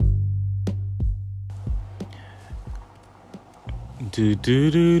Do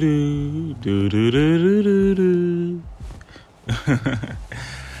do do do do do do do do.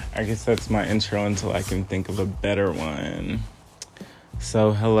 I guess that's my intro until I can think of a better one.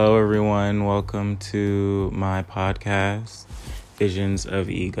 So, hello everyone. Welcome to my podcast, Visions of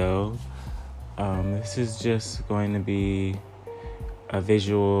Ego. This is just going to be a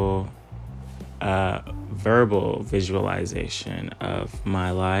verbal visualization of my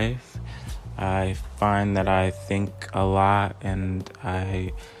life. I find that I think a lot and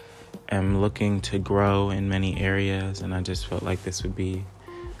I am looking to grow in many areas, and I just felt like this would be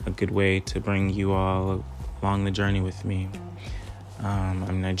a good way to bring you all along the journey with me.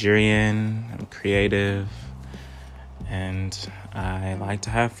 I'm Nigerian, I'm creative, and I like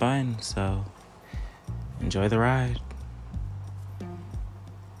to have fun, so enjoy the ride.